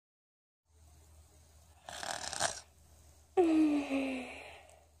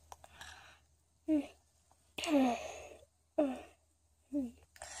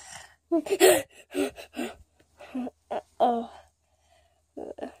Oh,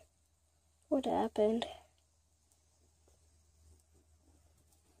 what happened?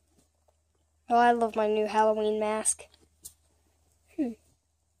 Oh, I love my new Halloween mask.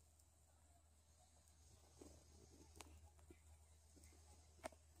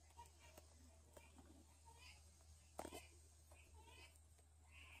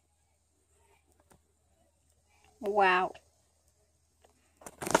 Wow.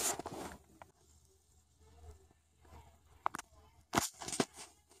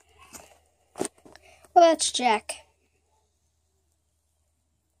 Well, that's Jack.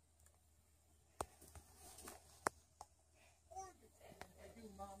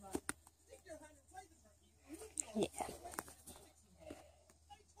 Yeah.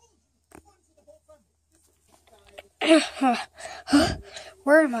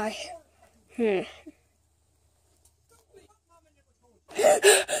 Where am I?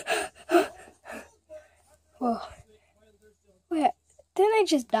 Whoa. Wait, didn't I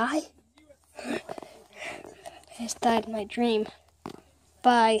just die? I just died in my dream.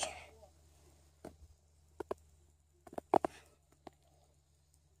 Bye.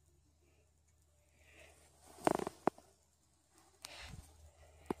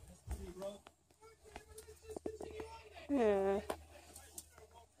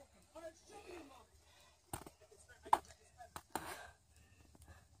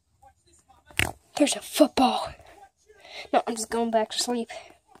 There's a football. No, I'm just going back to sleep.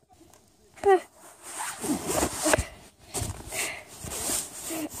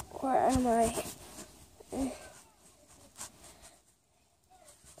 Where am I?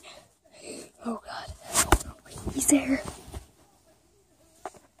 Oh God. He's there.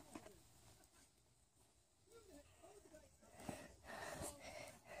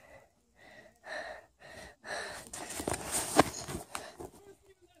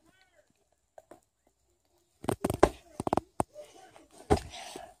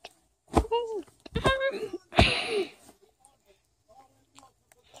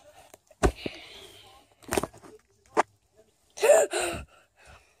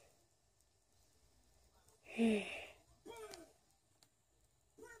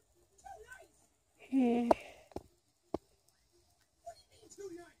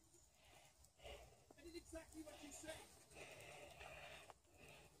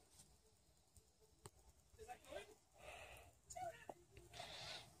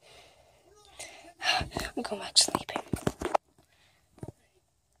 I'm going back to sleep.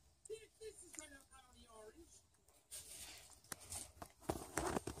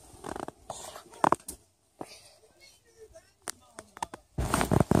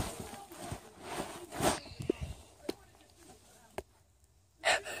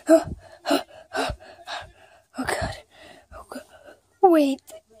 Oh God. Oh God. Wait. Is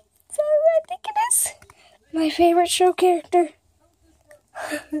that what I think it is? My favorite show character.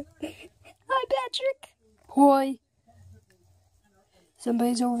 Hi, Patrick. Hoi.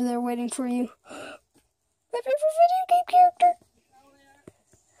 Somebody's over there waiting for you. My favorite video game character.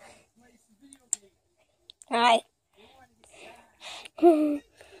 Hi.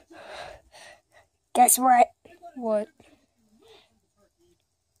 Guess what? What?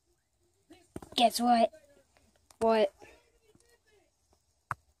 Guess what? What?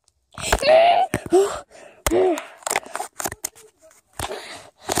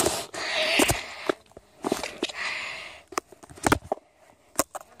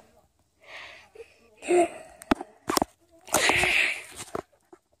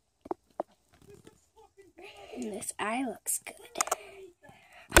 This eye looks good.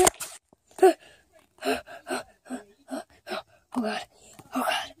 Oh God. Oh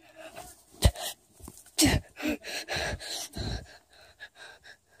God.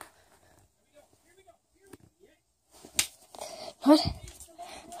 What?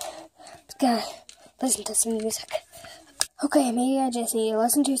 Gotta listen to some music. Okay, maybe I just need to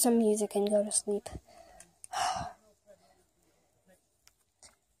listen to some music and go to sleep.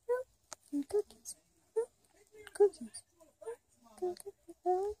 Cookies. Cookies.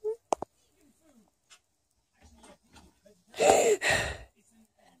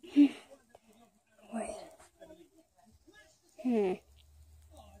 Wait.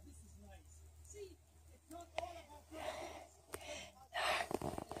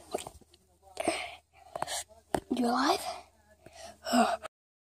 You alive?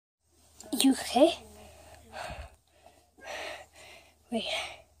 You okay? Wait.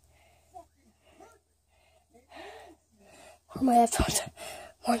 Where are my headphones?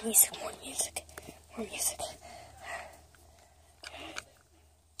 More music, more music, more music.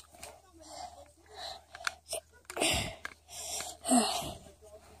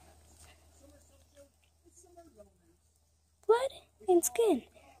 and skin.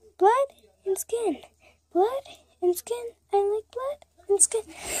 Blood and skin. Blood and skin. I like blood and skin.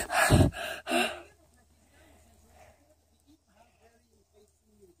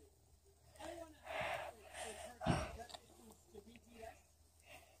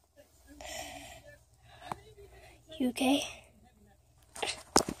 You okay?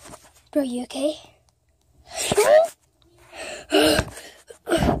 Bro, you okay?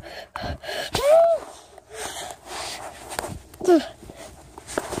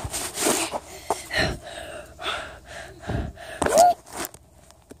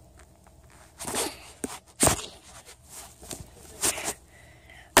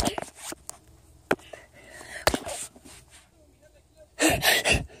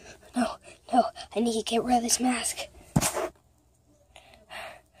 No, I need to get rid of this mask.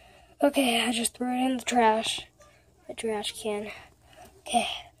 Okay, I just threw it in the trash can. Okay,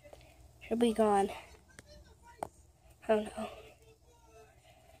 she'll be gone. Oh no.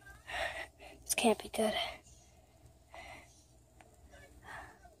 This can't be good.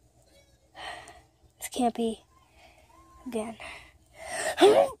 This can't be again.